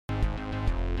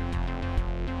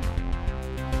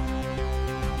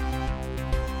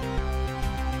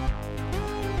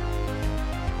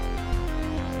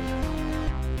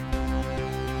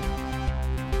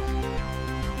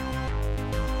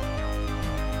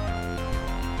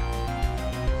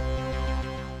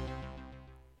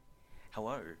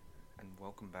Hello, and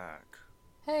welcome back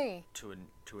Hey, to a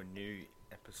new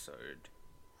episode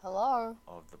hello.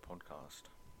 of the podcast.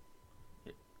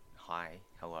 Yeah. Hi,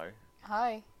 hello,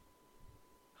 Hi.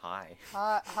 hi,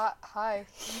 Hi. hi.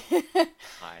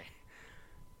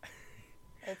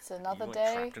 It's You another like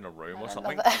day. trapped in a room or and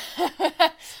something?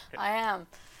 I am.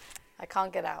 I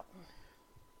can't get out.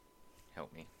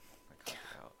 Help me. I can't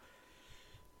get out.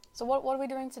 So what are we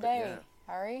doing today, yeah.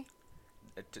 Harry?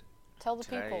 Tell the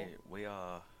Today people.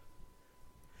 we're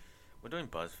doing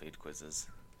BuzzFeed quizzes.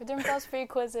 We're doing BuzzFeed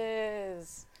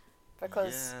quizzes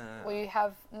because Yeah. we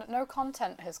have no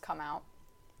content has come out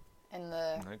in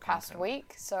the past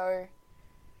week. So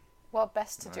what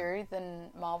best to do than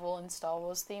Marvel and Star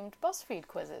Wars themed BuzzFeed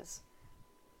quizzes?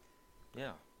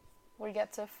 Yeah. We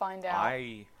get to find out.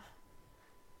 I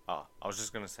was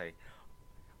just gonna say,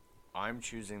 I'm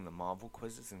choosing the Marvel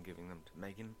quizzes and giving them to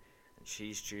Megan, and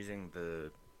she's choosing the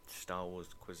Star Wars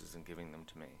quizzes and giving them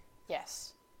to me.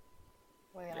 Yes.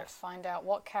 We're going to Yes. find out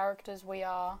what characters we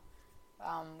are.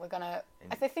 We're going to...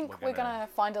 And I think we're going to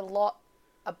find a lot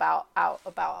about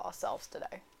ourselves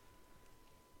today.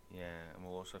 Yeah, and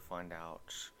we'll also find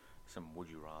out some would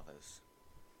you rathers.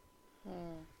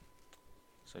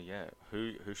 So yeah,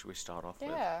 who should we start off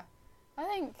with? Yeah. I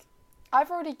think I've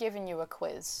already given you a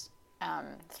quiz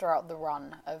throughout the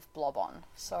run of Blob On.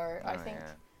 So I think...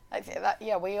 Yeah. I think that,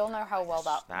 yeah, we all know how well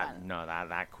that went. No,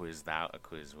 that quiz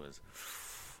was...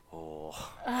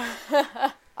 Oh.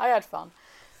 I had fun.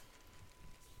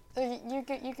 So you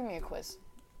give me a quiz.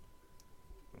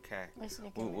 Okay. You give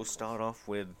me a We'll quiz. start off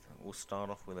with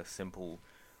a simple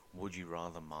would you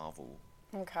rather Marvel.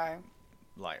 Okay.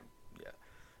 Yeah.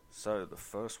 So the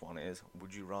first one is,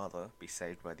 would you rather be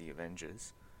saved by the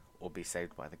Avengers or be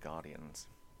saved by the Guardians?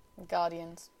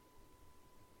 Guardians.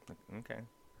 Okay.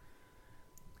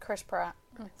 Chris Pratt.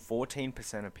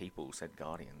 14% of people said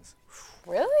Guardians.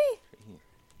 Really?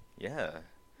 Yeah.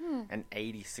 And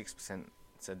 86%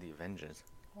 said the Avengers.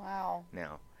 Wow.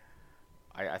 Now,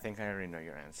 I think I already know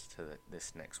your answer to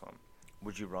this next one.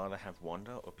 Would you rather have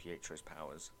Wanda or Pietro's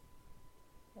powers?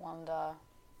 Wanda.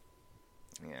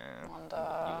 Yeah.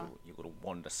 Wanda. You little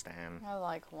Wanda stan. I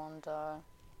like Wanda.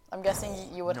 I'm guessing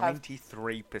you would have...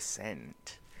 93%.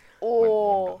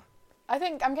 Oh.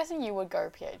 I'm guessing you would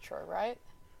go Pietro, right?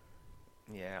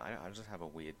 Yeah, I just have a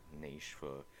weird niche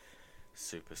for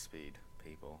super speed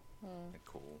people. They're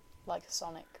cool. Like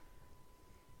Sonic.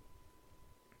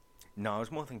 No, I was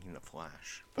more thinking the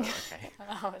Flash, but okay.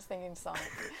 I was thinking Sonic.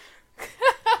 The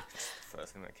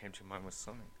first thing that came to mind was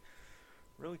Sonic.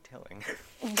 Really telling.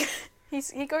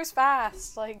 He goes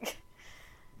fast, like...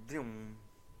 Dum.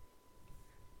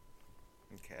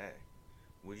 Okay.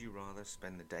 Would you rather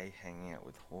spend the day hanging out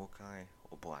with Hawkeye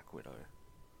or Black Widow?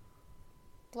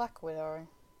 Black Widow.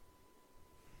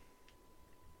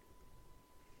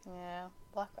 Yeah,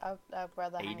 I'd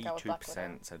rather hang out with Black Widow.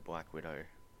 82% said Black Widow.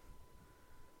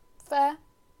 Fair.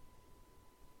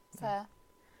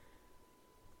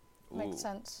 Ooh. Makes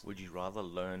sense. Would you rather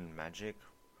learn magic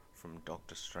from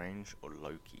Doctor Strange or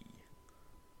Loki?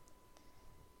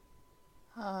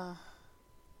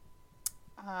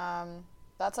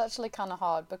 That's actually kind of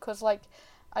hard because, like,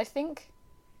 I think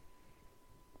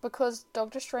because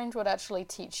Doctor Strange would actually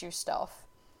teach you stuff,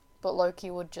 but Loki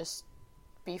would just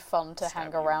be fun to Stab hang you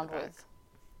in the around back. with.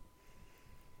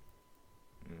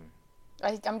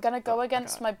 I'm gonna go But,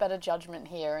 against okay. my better judgment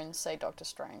here and say Doctor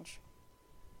Strange.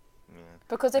 Yeah.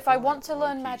 Because if feel I want like to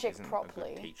learn Loki magic isn't a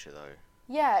properly... good teacher, though.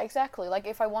 Yeah, exactly. Like,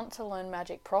 if I want to learn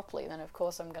magic properly, then of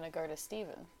course I'm gonna go to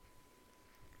Steven.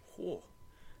 Oh.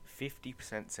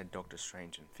 50% said Doctor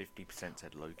Strange and 50%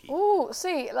 said Loki. Ooh,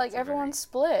 see, like, That's a everyone's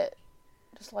split.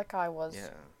 Just like I was. Yeah.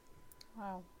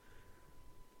 Wow.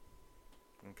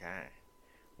 Okay.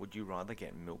 Would you rather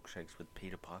get milkshakes with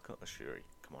Peter Parker or Shuri?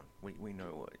 Come on, we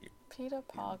know what Peter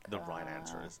Parker. the right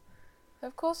answer is.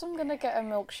 Of course I'm gonna get a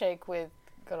milkshake with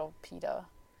good old Peter.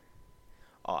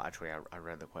 Oh, actually, I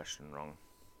read the question wrong.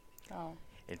 Oh.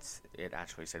 It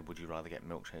actually said, would you rather get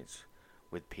milkshakes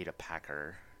with Peter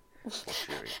Packer or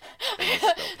Shuri? They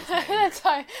misspelled his name.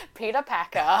 Sorry, Peter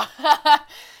Packer.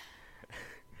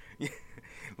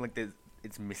 Like,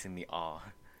 it's missing the R.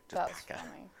 Just That's Packer.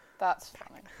 funny. That's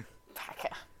funny.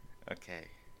 Packer. Okay.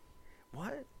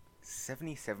 What?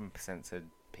 77% said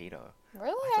Peter.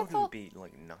 Really? I thought it would be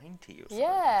like 90 or something. I thought it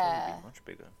Yeah. would be much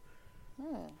bigger.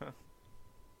 Huh.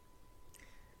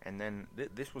 And then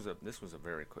this was a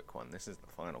very quick one. This is the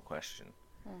final question.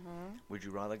 Would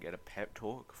you rather get a pep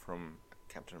talk from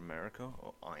Captain America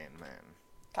or Iron Man?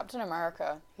 Captain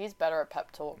America. He's better at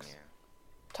pep talks. Yeah.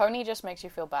 Tony just makes you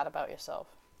feel bad about yourself.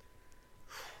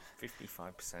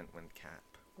 55% went Cap.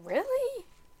 Really?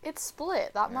 It's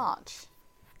split that Yeah. much?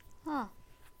 Huh.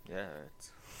 Yeah,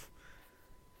 it's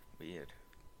weird.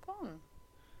 Fun.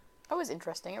 That was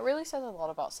interesting. It really says a lot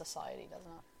about society,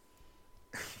 doesn't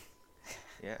it?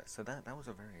 Yeah, so that was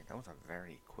a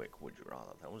very quick would you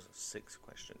rather. That was a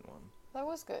 6-question one. That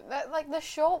was good. The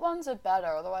short ones are better,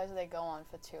 otherwise they go on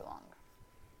for too long.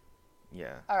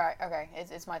 Yeah. Alright, okay.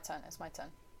 It's my turn.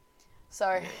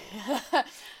 So,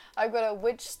 I've got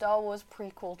which Star Wars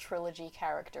prequel trilogy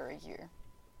character are you?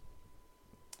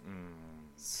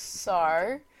 So,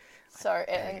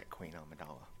 get Queen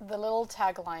Amidala. The little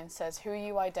tagline says, who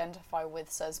you identify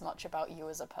with says much about you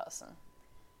as a person.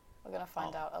 We're going to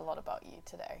find out a lot about you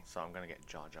today. So I'm going to get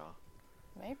Jar Jar.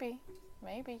 Maybe,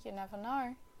 you never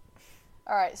know.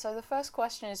 Alright, so the first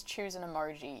question is choose an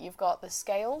emoji. You've got the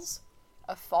scales,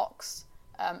 a fox,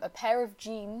 a pair of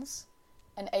jeans,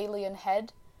 an alien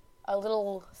head, a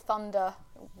little thunder,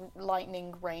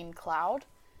 lightning, rain cloud,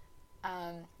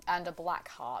 and a black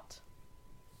heart.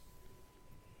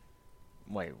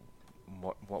 Wait,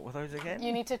 what were those again?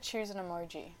 You need to choose an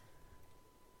emoji.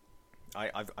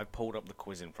 I've pulled up the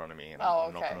quiz in front of me, and Oh,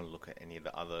 I'm not okay. going to look at any of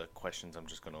the other questions. I'm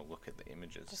just going to look at the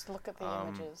images. Just look at the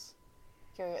images.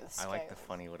 Go at the I scales. like the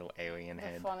funny little alien The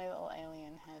head. funny little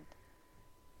alien head.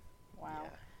 Wow.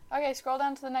 Yeah. Okay, scroll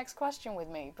down to the next question with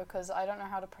me, because I don't know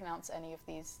how to pronounce any of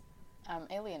these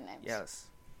alien names. Yes.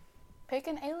 Pick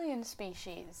an alien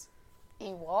species.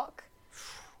 Ewok.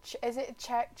 Is it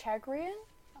Chagrian?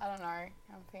 I don't know.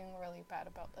 I'm feeling really bad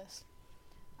about this.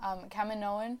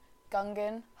 Kaminoan,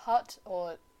 Gungan, Hutt,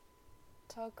 or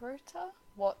Togruta?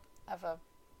 Whatever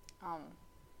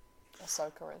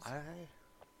Ahsoka is.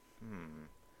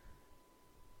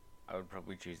 I would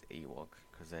probably choose Ewok,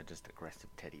 because they're just aggressive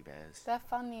teddy bears. They're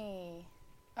funny.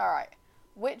 Alright.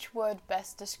 Which word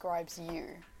best describes you?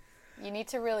 You need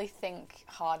to really think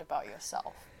hard about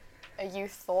yourself. Are you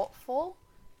thoughtful,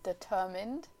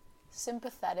 determined,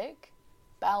 sympathetic,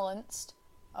 balanced,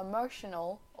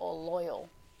 emotional, or loyal?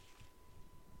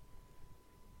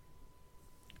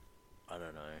 I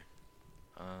don't know.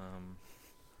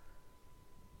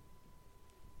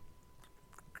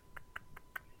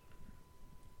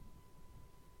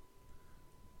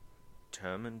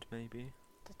 Determined, maybe?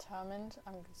 Determined?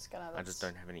 I'm just gonna... I just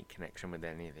don't have any connection with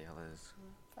any of the others.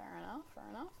 Fair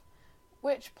enough.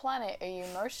 Which planet are you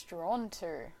most drawn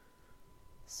to?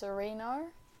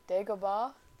 Sereno,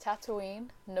 Dagobah, Tatooine,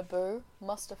 Naboo,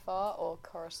 Mustafar, or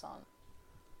Coruscant?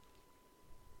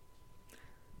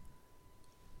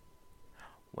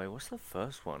 Wait, what's the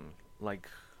first one? Like...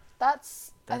 I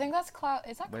think that's Cloud...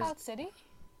 Is that where's- Cloud City?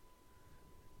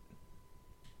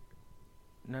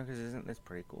 No, because isn't this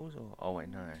prequels? Or... Oh, wait,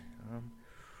 no.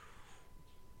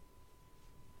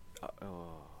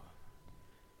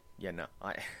 Yeah, no,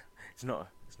 it's not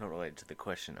related to the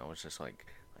question. I was just like,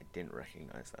 I didn't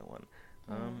recognize that one.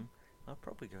 I'll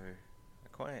probably go. I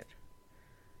quite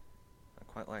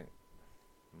like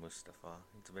Mustafar.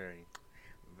 It's a very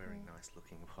nice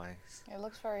looking place. It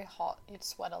looks very hot. You'd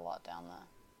sweat a lot down there.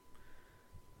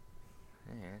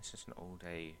 Yeah, it's just an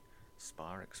all-day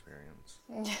spa experience.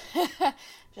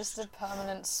 Just a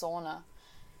permanent sauna.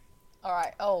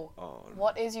 Alright,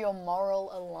 what is your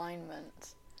moral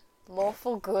alignment?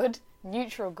 Lawful good,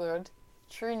 neutral good,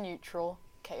 true neutral,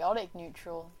 chaotic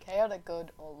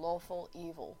good, or lawful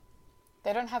evil?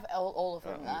 They don't have all of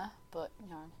them there, but you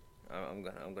know. I'm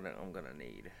gonna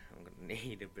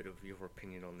need a bit of your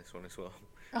opinion on this one as well.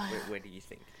 Where do you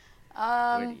think?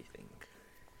 Where do you think?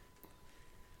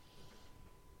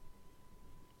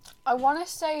 I want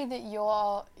to say that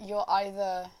you're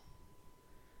either.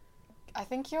 I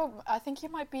think you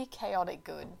might be chaotic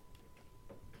good.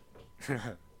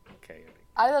 Chaotic.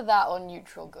 Either that or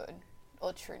neutral good,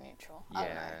 or true neutral. I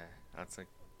don't know. Yeah, that's a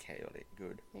chaotic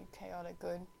good. You chaotic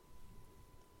good.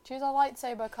 Choose a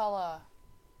lightsaber color.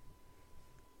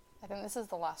 I think this is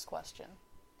the last question.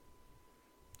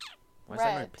 Why is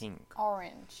there no Red, pink?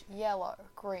 orange, yellow,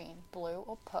 green, blue,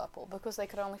 or purple, because they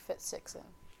could only fit 6 in.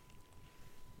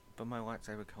 But my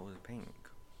lightsaber color is pink.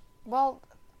 Well,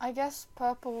 I guess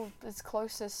purple is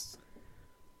closest.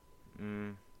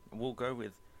 We'll go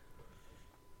with.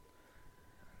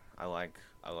 I like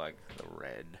the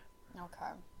red.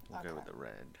 Okay. We'll go with the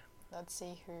red. Let's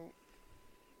see who.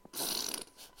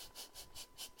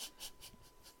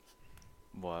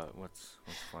 What's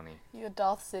funny? You're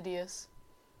Darth Sidious.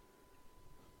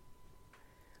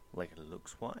 Like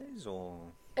looks wise,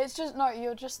 or It's just no.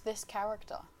 You're just this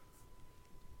character.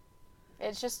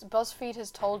 It's just BuzzFeed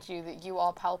has told you that you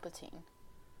are Palpatine.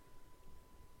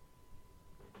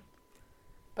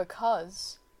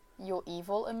 Because you're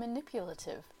evil and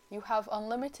manipulative. You have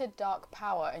unlimited dark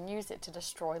power and use it to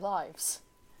destroy lives.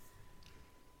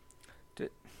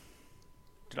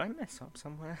 Did I mess up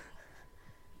somewhere?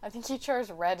 I think you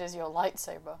chose red as your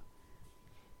lightsaber.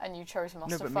 And you chose Mustafar.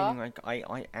 No, but meaning like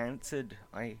I answered.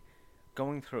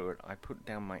 Going through it, I put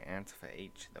down my answer for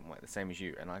each of them, like the same as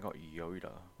you, and I got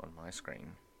Yoda on my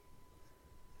screen.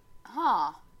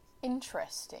 Huh.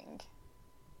 Interesting.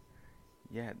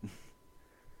 Yeah.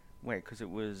 Wait, because it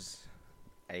was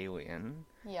Alien,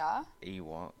 Yeah.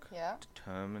 Ewok, Yeah.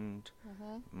 Determined,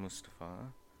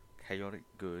 Mustafar, Chaotic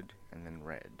Good, and then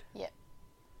Red. Yeah.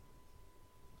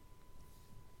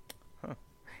 Huh.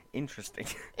 Interesting.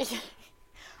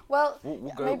 Well,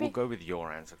 we'll go with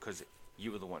your answer, because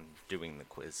you were the one doing the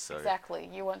quiz, so... Exactly.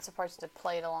 You weren't supposed to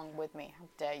play it along with me. How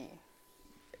dare you?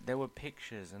 There were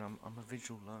pictures, and I'm a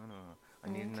visual learner. I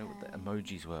need to know what the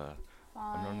emojis were.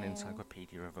 Fine. I'm not an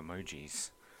encyclopedia of emojis.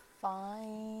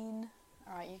 Fine.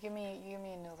 Alright, you give me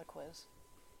another quiz.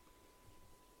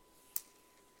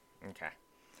 Okay.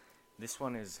 This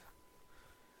one is...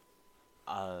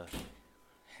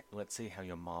 let's see how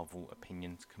your Marvel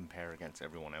opinions compare against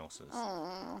everyone else's.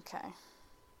 Okay.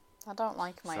 I don't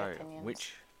like my opinions.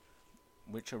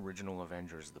 Which original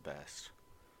Avenger is the best?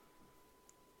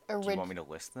 Do Do you want me to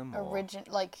list them?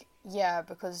 Yeah,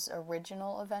 because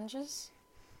original Avengers?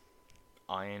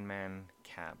 Iron Man,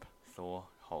 Cap, Thor,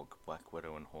 Hulk, Black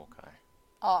Widow, and Hawkeye.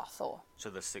 Oh, Thor. So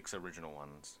the 6 original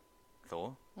ones.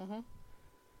 Thor? Mm-hmm.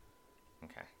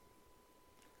 Okay.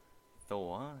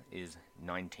 Thor is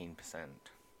 19%.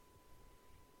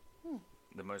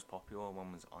 The most popular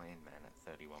one was Iron Man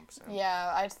at 31%.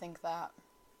 Yeah, I'd think that.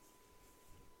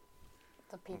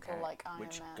 The people Okay. like Iron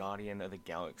Which Man. Guardian of the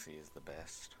Galaxy is the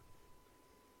best?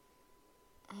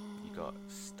 You got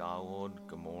Star-Lord,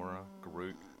 Gamora,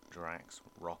 Groot, Drax,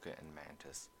 Rocket, and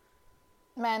Mantis.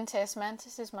 Mantis.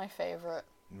 Mantis is my favourite.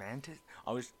 Mantis?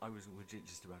 I was legit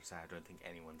just about to say I don't think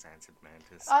anyone's answered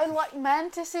Mantis.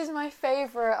 Mantis is my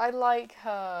favourite. I like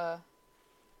her.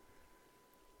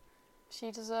 She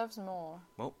deserves more.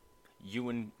 Well,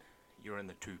 you're in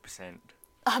the 2%.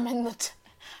 I'm in the...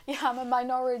 Yeah, I'm a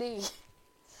minority.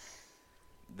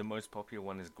 The most popular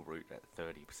one is Groot at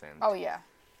 30%. Oh, yeah.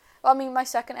 Well, I mean, my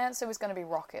second answer was going to be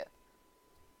Rocket.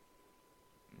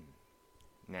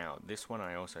 Now, this one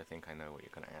I also think I know what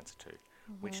you're going to answer to.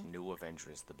 Which new Avenger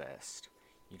is the best?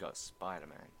 You got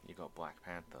Spider-Man, you got Black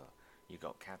Panther, you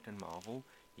got Captain Marvel,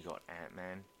 you got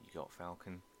Ant-Man, you got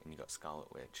Falcon, and you got Scarlet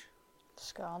Witch.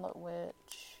 Scarlet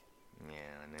Witch. Yeah,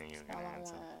 I knew you were going to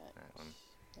answer that one.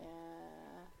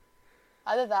 Yeah.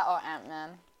 Either that or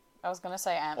Ant-Man. I was going to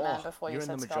say Ant-Man before you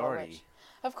said Scarlet Witch.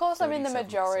 Of course I'm in the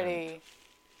majority.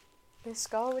 Because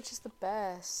Scarlet Witch is the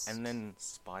best. And then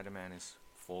Spider-Man is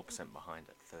 4% behind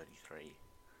at 33.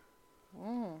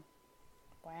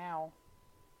 Wow.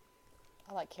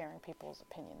 I like hearing people's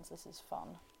opinions. This is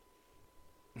fun.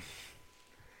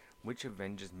 Which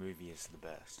Avengers movie is the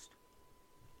best?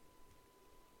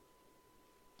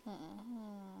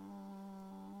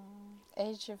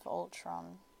 Age of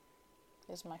Ultron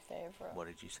is my favourite. What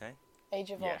did you say?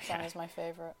 Age of Ultron is my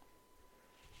favourite.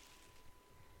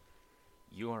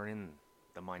 You are in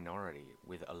the minority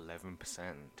with 11%.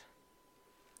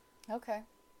 Okay.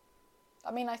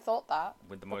 I mean, I thought that.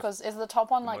 With the because is the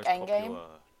top one like Endgame?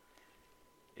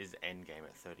 Is Endgame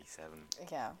at 37.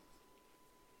 Yeah.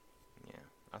 Yeah.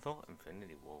 I thought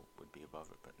Infinity War would be above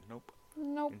it, but nope.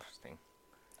 Nope. Interesting.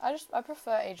 I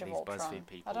prefer Age of These Ultron. BuzzFeed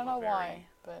people I don't know why,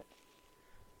 but...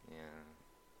 Yeah.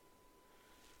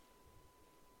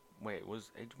 Wait, was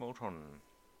Age of Ultron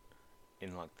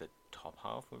in like the top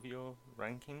half of your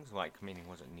rankings? Like, meaning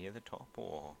was it near the top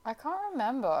or? I can't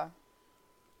remember.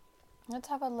 Let's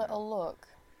have a little look.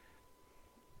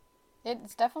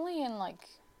 It's definitely in like...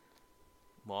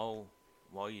 While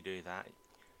you do that,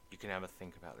 you can have a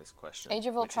think about this question. Age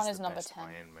of Ultron is number 10.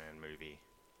 Iron Man movie.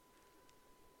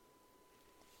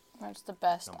 It's the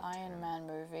best Number Iron 10. Man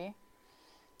movie.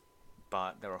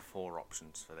 But there are 4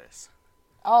 options for this.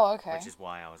 Oh, okay. Which is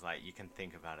why I was like, you can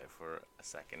think about it for a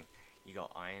second. You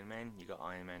got Iron Man, you got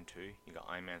Iron Man 2, you got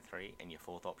Iron Man 3, and your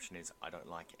 4th option is, I don't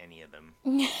like any of them.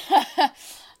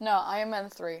 No, Iron Man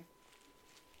 3.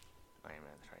 Iron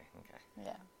Man 3, okay.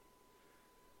 Yeah.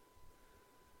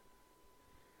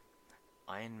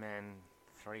 Iron Man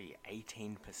 3,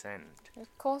 18%.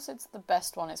 Of course it's the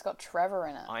best one. It's got Trevor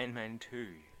in it. Iron Man 2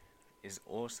 is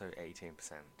also 18%.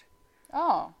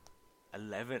 Oh.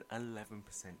 11%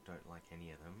 don't like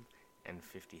any of them, and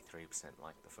 53%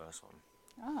 like the first one.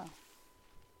 Oh.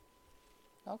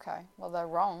 Okay. Well, they're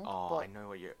wrong. Oh, but... I know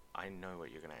what you're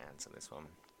gonna answer this one.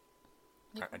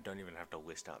 I don't even have to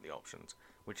list out the options.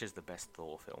 Which is the best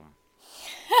Thor film?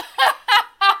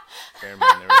 Bear in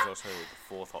mind, there is also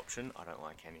the 4th option. I don't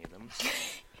like any of them.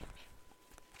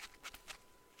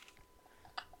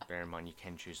 bear in mind you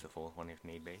can choose the fourth one if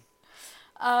need be.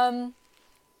 I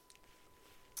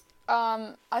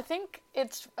think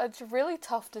it's a really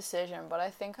tough decision, but I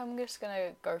think I'm just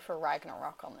gonna go for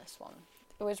Ragnarok on this one.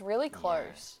 It was really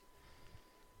close.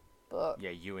 Yeah. But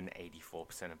yeah, you and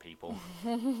 84% of people.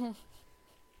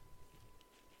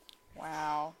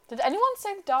 Wow. Did anyone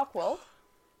say Dark World?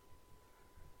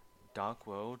 Dark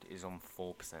World is on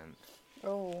 4%.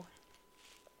 Oh.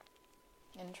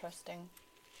 Interesting.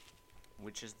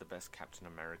 Which is the best Captain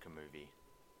America movie?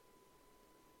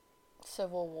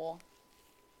 Civil War.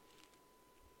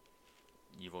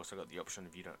 You've also got the option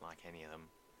if you don't like any of them.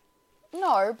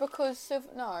 No, because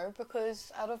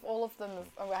out of all of them,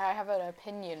 I have an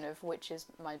opinion of which is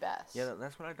my best. Yeah,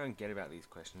 that's what I don't get about these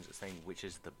questions. It's saying which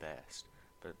is the best,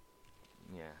 but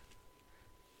yeah.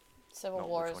 Civil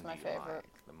War is my favorite.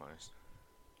 Like the most.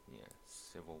 Yeah,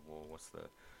 Civil War.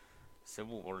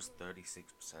 Civil War is 36%.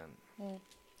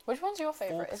 Which one's your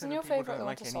favorite? Isn't your favorite the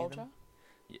Winter Soldier?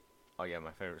 Yeah. Oh yeah,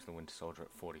 my favorite is the Winter Soldier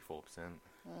at 44%.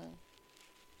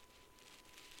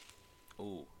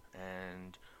 Ooh,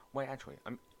 and wait, actually,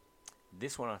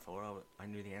 this one I thought I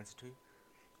knew the answer to,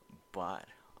 but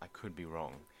I could be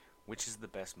wrong. Which is the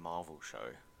best Marvel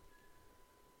show?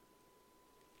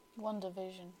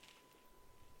 WandaVision.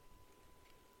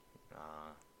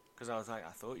 Because I was like,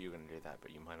 I thought you were going to do that,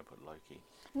 but you might have put Loki.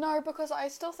 No, because I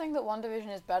still think that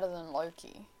WandaVision is better than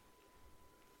Loki.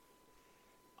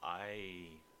 I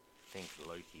think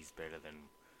Loki's better than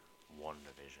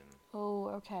WandaVision. Oh,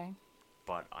 okay.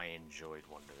 But I enjoyed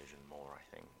WandaVision more, I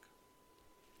think.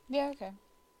 Yeah, okay.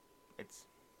 It's...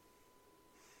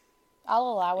 I'll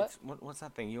allow it. What's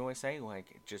that thing you always say?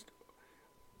 Like, just...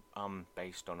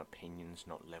 based on opinions,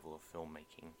 not level of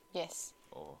filmmaking. Yes.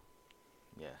 Or...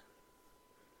 Yeah.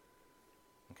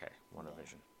 Okay,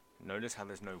 WandaVision. Yeah. Notice how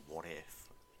there's no what if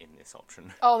in this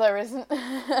option. Oh, there isn't?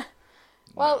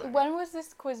 Well, No. when was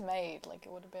this quiz made? Like,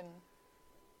 it would have been...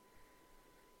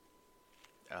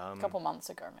 a couple months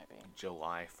ago, maybe.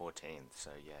 July 14th,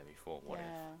 so yeah, before what if.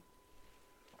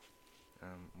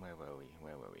 Where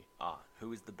were we?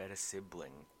 Who is the better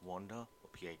sibling, Wanda or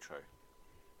Pietro?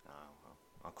 Well,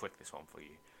 I'll click this one for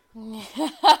you.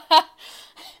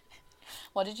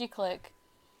 What did you click?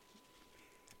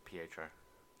 Pietro.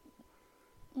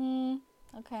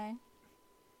 Okay.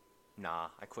 Nah,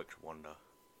 I clicked Wanda.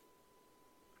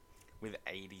 With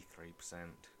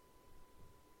 83%.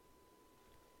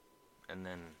 And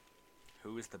then,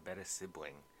 who is the better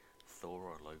sibling, Thor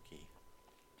or Loki?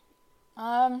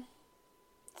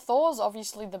 Thor's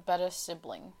obviously the better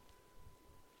sibling.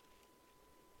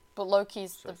 But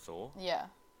Loki's So Thor? Yeah.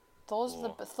 Thor's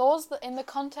Or... in the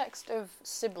context of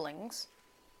siblings,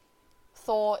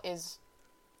 Thor is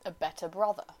a better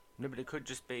brother. No, but it could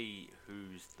just be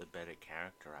who's the better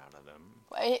character out of them.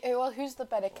 Well, who's the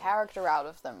better character out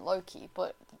of them? Loki,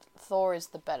 but Thor is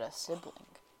the better sibling.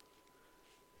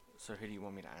 So who do you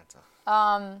want me to answer?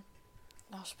 I'll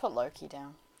just put Loki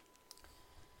down.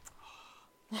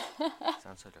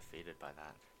 Sounds so defeated by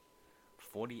that.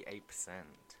 48%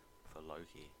 for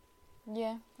Loki.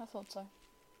 Yeah, I thought so.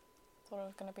 Thought it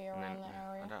was going to be around that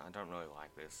area. I don't really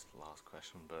like this last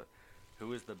question, but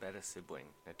who is the better sibling,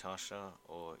 Natasha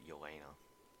or Yelena?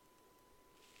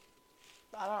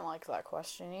 I don't like that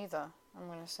question either. I'm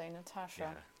going to say Natasha.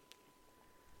 Yeah.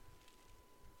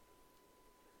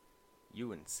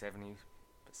 You and 70%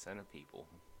 of people.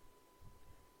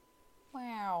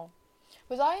 Wow.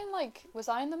 Was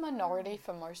I in the minority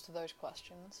for most of those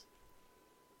questions?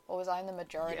 Or was I in the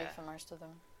majority for most of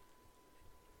them?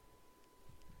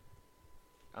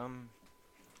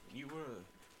 You were...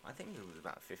 I think it was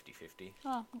about 50-50.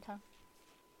 Oh, okay.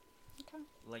 Okay.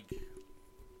 Like,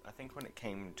 I think when it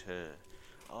came to...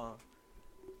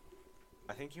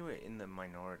 I think you were in the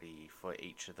minority for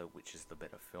each of the which is the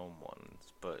better film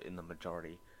ones, but in the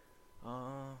majority,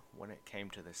 when it came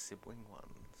to the sibling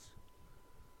ones.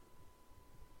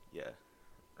 Yeah,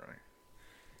 right.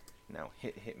 Now,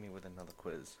 hit me with another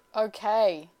quiz.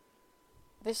 Okay.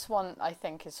 This one, I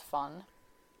think, is fun.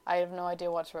 I have no idea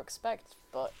what to expect,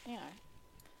 but, you know.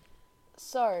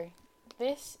 So,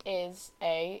 this is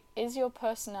is your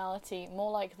personality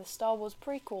more like the Star Wars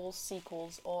prequels,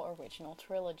 sequels, or original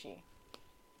trilogy?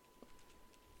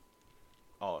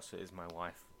 Oh, so is my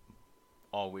wife...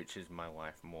 Oh, which is my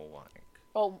wife more like?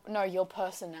 Oh, no, your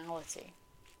personality.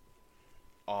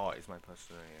 Oh, is my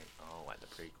personality... Oh, like the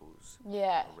prequels.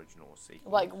 Yeah. Original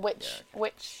sequels. Like,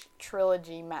 which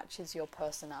trilogy matches your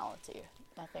personality,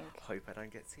 I think. Hope I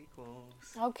don't get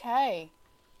sequels. Okay.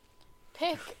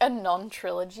 Pick a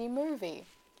non-trilogy movie.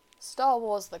 Star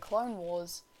Wars, The Clone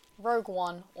Wars, Rogue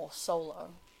One, or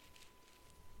Solo.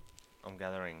 I'm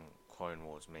gathering Clone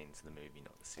Wars means the movie,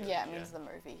 not the series. Yeah, it means the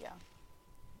movie, yeah.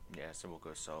 Yeah, so we'll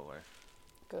go Solo.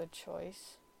 Good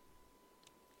choice.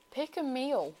 Pick a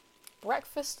meal.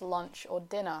 Breakfast, lunch, or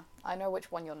dinner. I know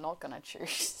which one you're not going to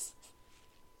choose.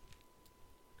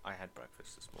 I had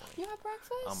breakfast this morning. You had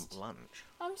breakfast? Lunch.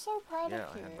 I'm so proud of Yeah,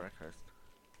 I you. had breakfast.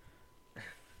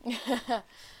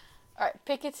 Alright,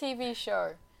 pick a TV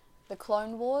show. The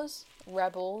Clone Wars,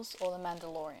 Rebels, or The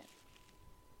Mandalorian.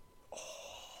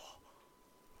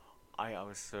 I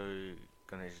was so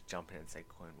gonna just jump in and say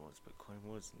Clone Wars, but Clone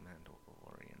Wars and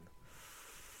Mandalorian.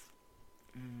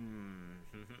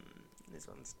 This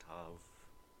one's tough.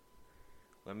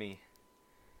 Let me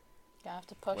Gonna have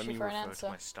to push you for an answer.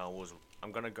 to my Star Wars.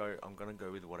 I'm gonna go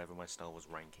with whatever my Star Wars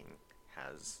ranking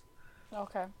has.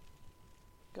 Okay.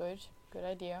 Good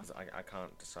idea. 'Cause I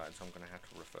can't decide, so I'm gonna have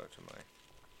to refer to my.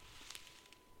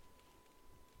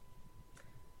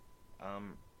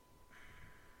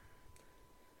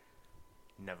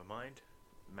 Never mind.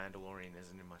 Mandalorian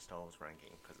isn't in my Star Wars ranking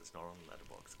because it's not on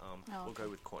Letterboxd. We'll go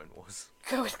with Clone Wars.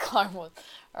 Go with Clone Wars.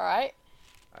 Alright.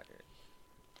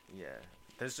 Yeah.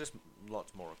 There's just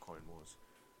lots more of Clone Wars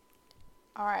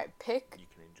Alright, you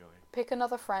can enjoy. pick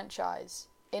another franchise.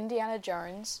 Indiana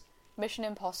Jones, Mission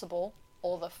Impossible,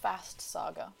 or the Fast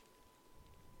Saga.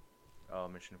 Oh,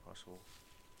 Mission Impossible.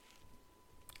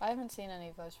 I haven't seen any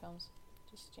of those films.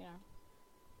 Just,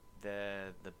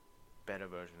 They're the better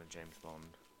version of James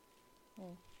Bond.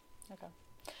 Okay.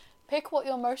 Pick what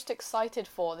you're most excited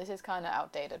for. This is kind of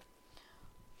outdated.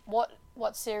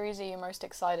 What series are you most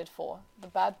excited for? The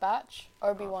Bad Batch,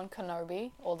 Obi-Wan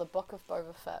Kenobi, or the Book of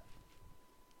Boba Fett?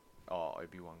 Oh,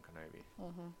 Obi-Wan Kenobi.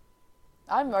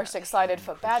 I'm most excited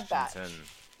for Bad Batch.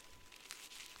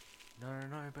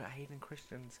 No, but Hayden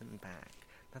Christensen back.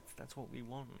 That's what we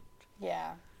want.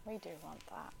 Yeah, we do want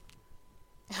that.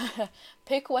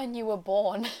 Pick when you were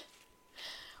born.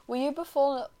 Were you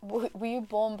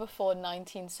born before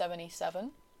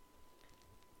 1977?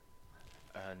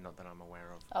 Not that I'm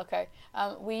aware of. Okay.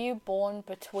 Were you born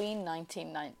between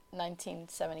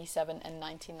 1977 and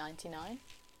 1999?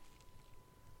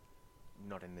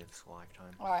 Not in this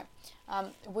lifetime. All right.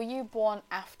 Were you born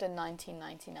after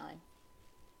 1999?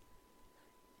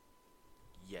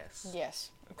 Yes.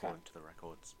 Yes. Okay. According to the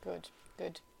records. Good.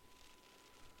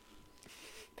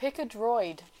 Pick a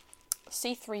droid.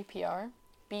 C-3PO,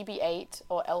 BB-8,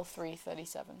 or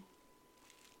L-337.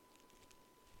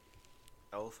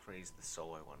 L3 is the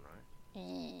solo one, right?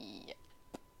 Yep.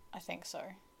 I think so.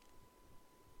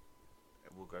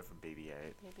 We'll go for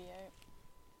BB-8. BB-8.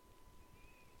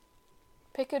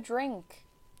 Pick a drink.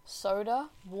 Soda,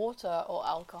 water, or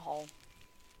alcohol.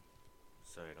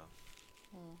 Soda.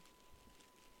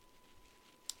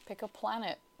 Pick a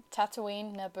planet.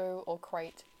 Tatooine, Naboo, or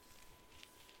Crate.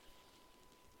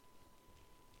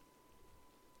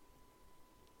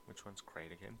 Which one's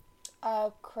Crate again?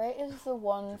 Crate is the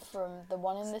one in the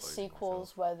Exposing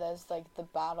sequels myself. where there's like the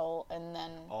battle and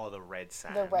then Oh, the red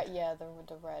sand. the red. Yeah,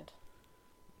 the red.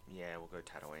 Yeah, we'll go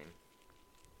Tatooine.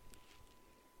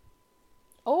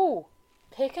 Oh,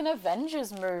 pick an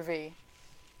Avengers movie.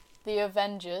 The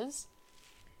Avengers,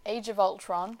 Age of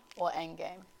Ultron, or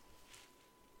Endgame.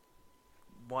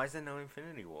 Why is there no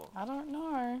Infinity War? I don't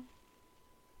know.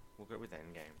 We'll go with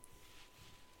Endgame.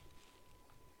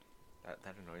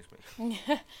 That annoys me.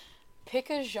 Pick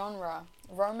a genre.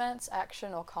 Romance,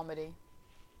 action, or comedy.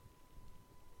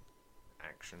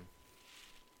 Action.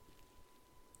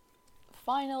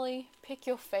 Finally, pick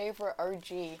your favorite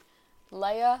OG.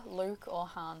 Leia, Luke, or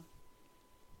Han.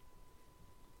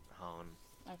 Han.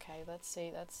 Okay, let's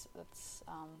see. That's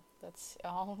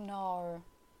oh no.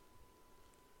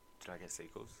 Did I get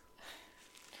sequels?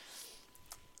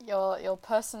 Your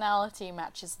personality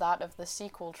matches that of the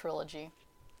sequel trilogy.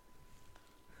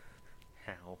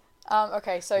 How?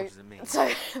 Okay, so What does it mean? so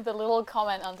the little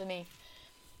comment underneath.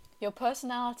 Your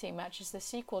personality matches the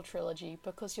sequel trilogy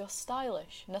because you're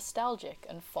stylish, nostalgic,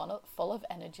 and full of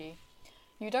energy.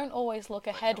 You don't always look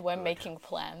ahead not when good. making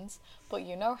plans, but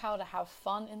you know how to have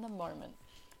fun in the moment.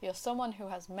 You're someone who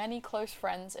has many close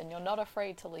friends and you're not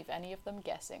afraid to leave any of them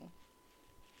guessing.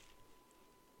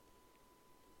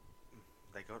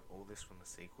 They got all this from the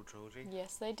sequel trilogy?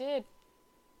 Yes, they did.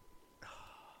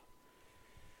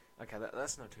 Okay,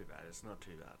 that's not too bad. It's not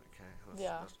too bad, okay?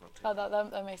 That's not too Oh,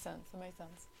 bad. that makes sense. That makes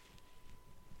sense.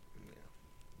 Yeah.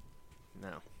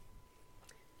 Now,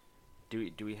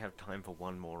 do we have time for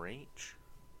one more each?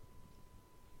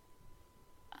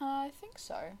 I think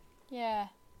so. Yeah,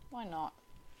 why not?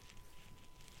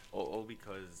 Or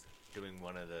because doing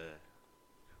one of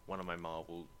my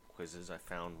Marvel quizzes, I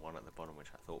found one at the bottom which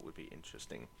I thought would be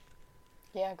interesting.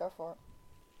 Yeah, go for it.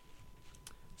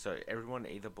 So everyone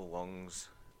either belongs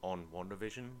on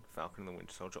WandaVision, Falcon and the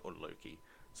Winter Soldier, or Loki.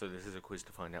 So this is a quiz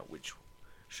to find out which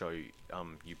show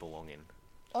you belong in.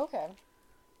 Okay.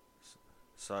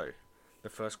 So, the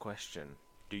first question: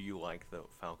 do you like the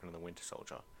Falcon and the Winter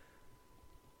Soldier?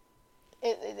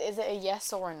 Is it a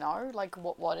yes or a no? Like,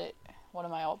 what are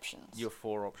my options? Your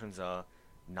 4 options are: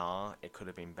 nah, it could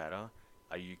have been better.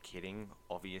 Are you kidding?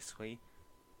 Obviously.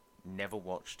 Never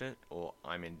watched it, or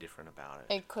I'm indifferent about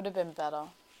it. It could have been better.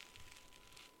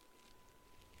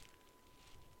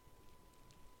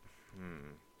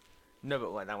 No,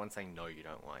 but like that one's saying no, you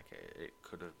don't like it. It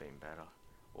could have been better.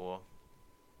 Or,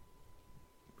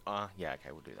 yeah,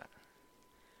 okay, we'll do that.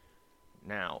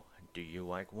 Now, do you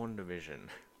like WandaVision?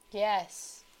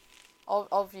 Yes.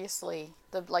 Obviously,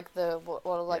 the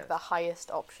Yes. the highest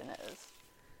option is.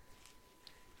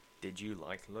 Did you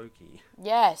like Loki?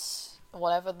 Yes.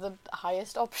 Whatever the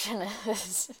highest option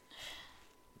is.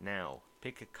 Now,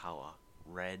 pick a color: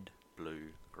 red,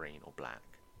 blue, green, or black.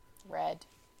 Red.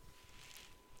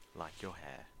 Like your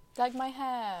hair. Like my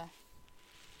hair.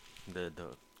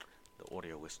 The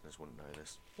audio listeners wouldn't know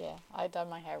this. Yeah, I dyed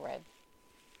my hair red.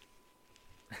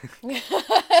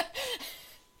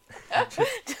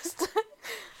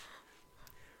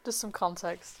 Just some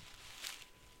context.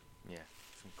 Yeah,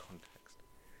 some context.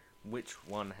 Which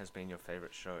one has been your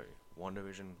favorite show?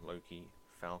 WandaVision, Loki,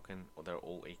 Falcon, or they're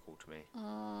all equal to me?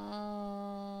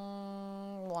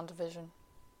 WandaVision.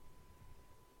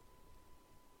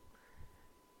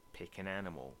 Pick an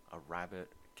animal: a rabbit,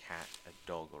 cat, a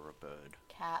dog, or a bird.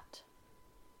 Cat.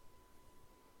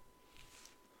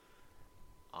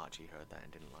 Archie heard that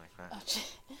and didn't like that.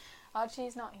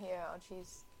 Archie's not here.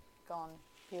 Archie's gone.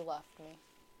 He left me.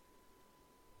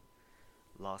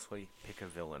 Lastly, pick a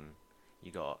villain.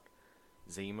 You got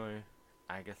Zemo,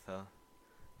 Agatha,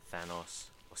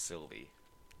 Thanos, or Sylvie.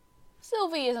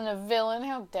 Sylvie isn't a villain.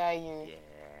 How dare you? Yeah.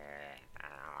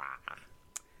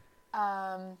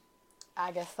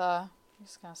 Agatha. I'm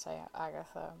just gonna say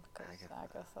Agatha because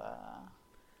Agatha.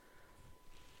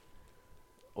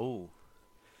 Oh,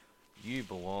 you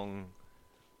belong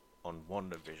on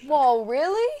WandaVision. Whoa,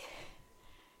 really?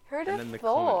 Who'd And have then the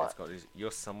comment it's thought? got is,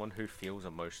 you're someone who feels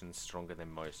emotions stronger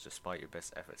than most, despite your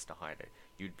best efforts to hide it.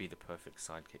 You'd be the perfect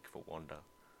sidekick for Wanda.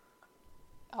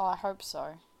 Oh, I hope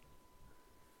so.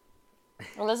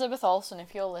 Elizabeth Olsen,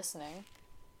 if you're listening,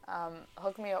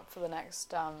 hook me up for the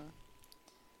next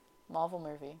Marvel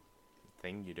movie.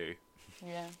 Thing you do.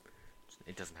 Yeah.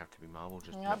 It doesn't have to be Marvel,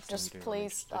 just Yep, next thing just you do, I'm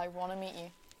please, interested. I want to meet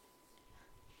you.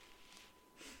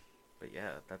 But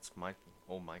yeah, that's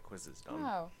all my quizzes done.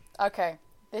 Oh, okay.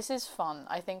 This is fun.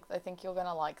 I think you're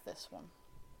gonna like this one.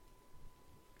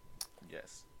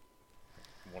 Yes.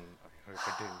 One, I hope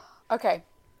I do. Okay,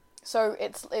 so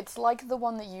it's like the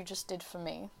one that you just did for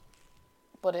me,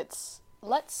 but it's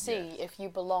let's see Yes. if you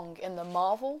belong in the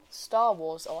Marvel, Star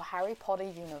Wars, or Harry Potter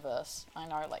universe. I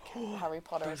know, like Harry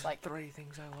Potter Those is are like 3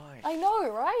 things I like. I know,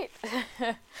 right?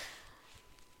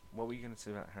 What were you going to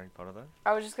say about Harry Potter, though?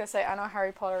 I was just gonna say I know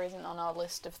Harry Potter isn't on our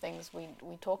list of things we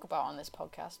talk about on this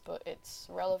podcast, but it's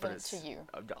relevant to you.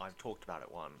 I've talked about it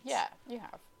once. Yeah, you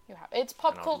have. It's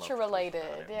pop and I'd love culture to talk about related.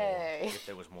 it more Yay. if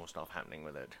there was more stuff happening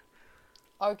with it.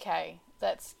 Okay,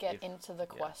 let's get If- into the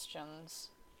yeah. questions.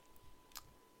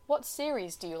 What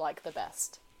series do you like the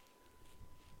best?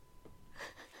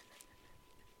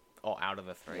 Oh, out of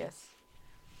the 3? Yes.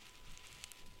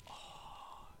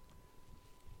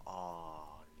 Oh,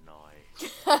 no.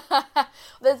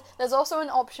 There's also an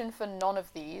option for none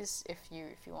of these if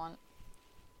you want.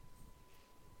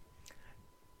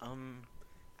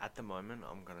 At the moment,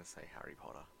 I'm going to say Harry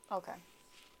Potter. Okay.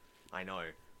 I know,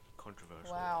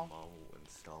 controversial Wow. Marvel and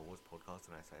Star Wars podcast,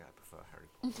 and I say I prefer Harry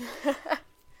Potter.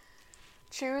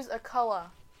 Choose a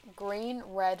color: green,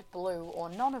 red, blue, or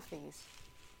none of these.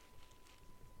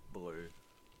 Blue.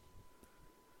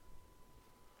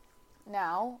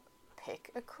 Now,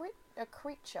 pick a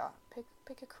creature.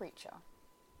 Pick a creature.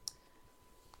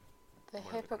 The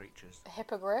What are the creatures?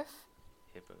 hippogriff,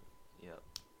 Hippo. Yep.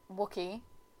 Wookiee,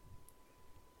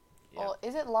 Yep. or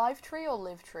is it live tree or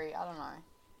live tree? I don't know.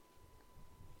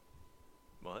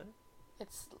 What?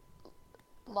 It's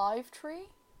live tree.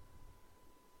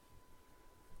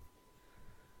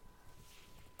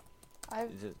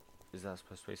 Is that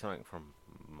supposed to be something from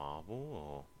Marvel,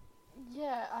 or?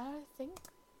 Yeah, I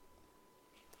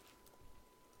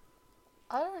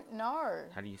don't know.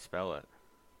 How do you spell it?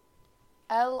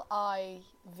 Live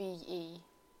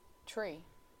tree.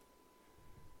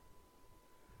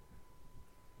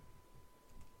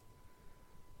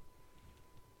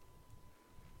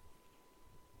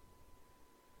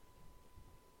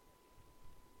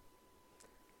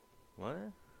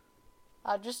 What?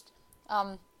 Just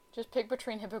pick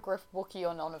between Hippogriff, Wookiee,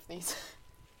 or none of these.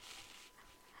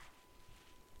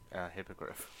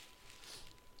 Hippogriff.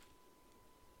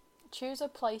 Choose a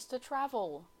place to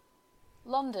travel.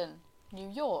 London, New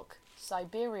York,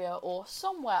 Siberia, or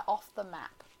somewhere off the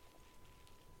map.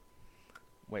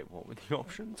 Wait, what were the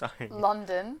options?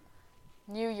 London,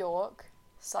 New York,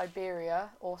 Siberia,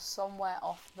 or somewhere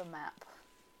off the map.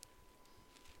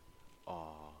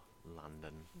 Oh,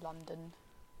 London. London.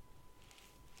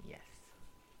 Yes.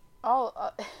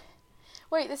 Oh,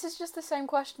 wait, this is just the same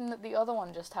question that the other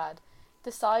one just had.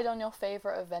 Decide on your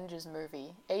favourite Avengers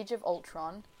movie. Age of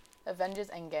Ultron, Avengers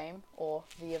Endgame, or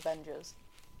The Avengers.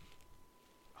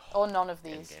 Or none of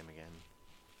these. Endgame again.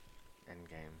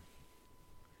 Endgame.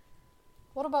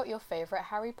 What about your favourite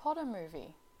Harry Potter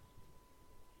movie?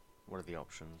 What are the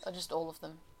options? Just all of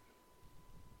them.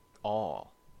 Oh,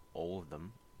 all of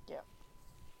them? Yeah.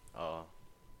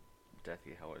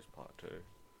 Deathly Hallows Part 2.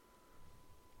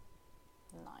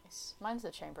 Nice. Mine's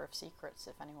The Chamber of Secrets,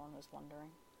 if anyone was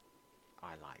wondering.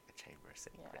 I like The Chamber of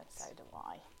Secrets. Yeah, so do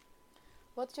I.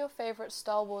 What's your favourite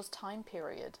Star Wars time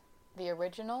period? The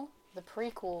original, the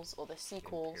prequels, or the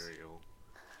sequels? Imperial.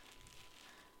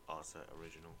 Also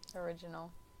original.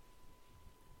 Original.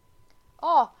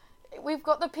 Oh, we've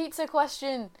got the pizza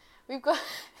question. We've got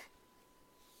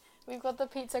the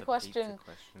pizza question.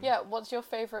 Yeah, what's your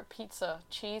favourite pizza?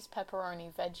 Cheese,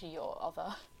 pepperoni, veggie, or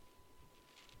other?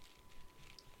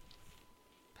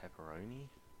 Pepperoni?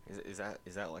 Is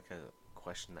that like a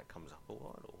question that comes up a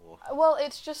lot, or? Well,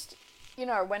 it's just, you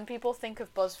know, when people think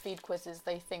of BuzzFeed quizzes,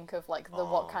 they think of like the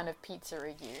what kind of pizza are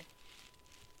you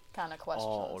kind of questions.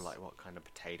 Oh, or like what kind of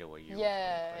potato are you?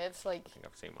 Yeah, it's like. I think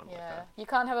I've seen one yeah, like that. you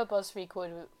can't have a BuzzFeed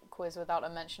quiz without a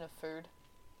mention of food.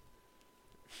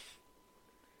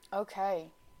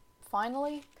 Okay,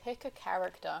 finally, pick a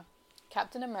character: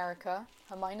 Captain America,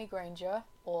 Hermione Granger,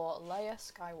 or Leia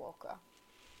Skywalker.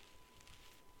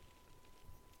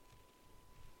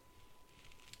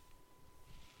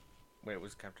 Wait,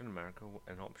 was Captain America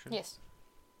an option? Yes.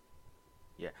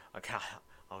 Yeah, okay.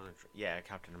 I wasn't sure. Yeah,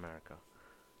 Captain America.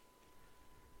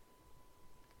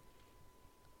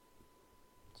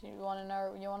 Do you want to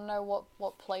know? You want to know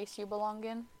what place you belong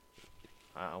in?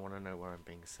 I want to know where I'm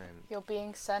being sent. You're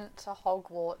being sent to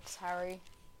Hogwarts, Harry.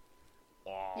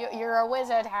 Oh. You're a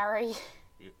wizard, Harry.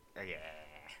 Yeah.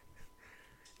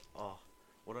 Oh,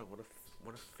 what a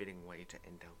fitting way to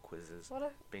end our quizzes.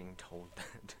 Being told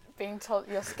that. Being told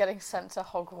you're getting sent to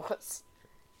Hogwarts.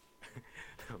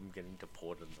 I'm getting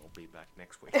deported and I'll be back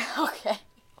next week. Okay.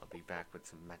 I'll be back with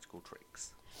some magical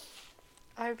tricks.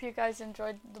 I hope you guys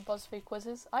enjoyed the BuzzFeed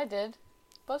quizzes. I did.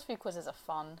 BuzzFeed quizzes are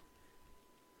fun.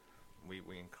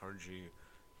 We encourage you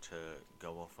to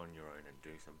go off on your own and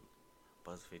do some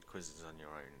BuzzFeed quizzes on your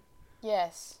own.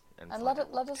 Yes. And let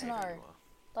us know.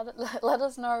 Let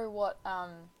us know what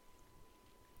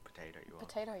potato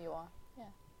you are. Yeah.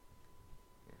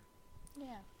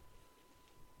 Yeah.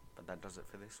 But that does it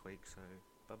for this week, so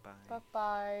bye-bye.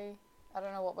 Bye-bye. I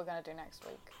don't know what we're going to do next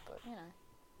week, but, you know,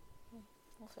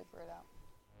 we'll figure it out.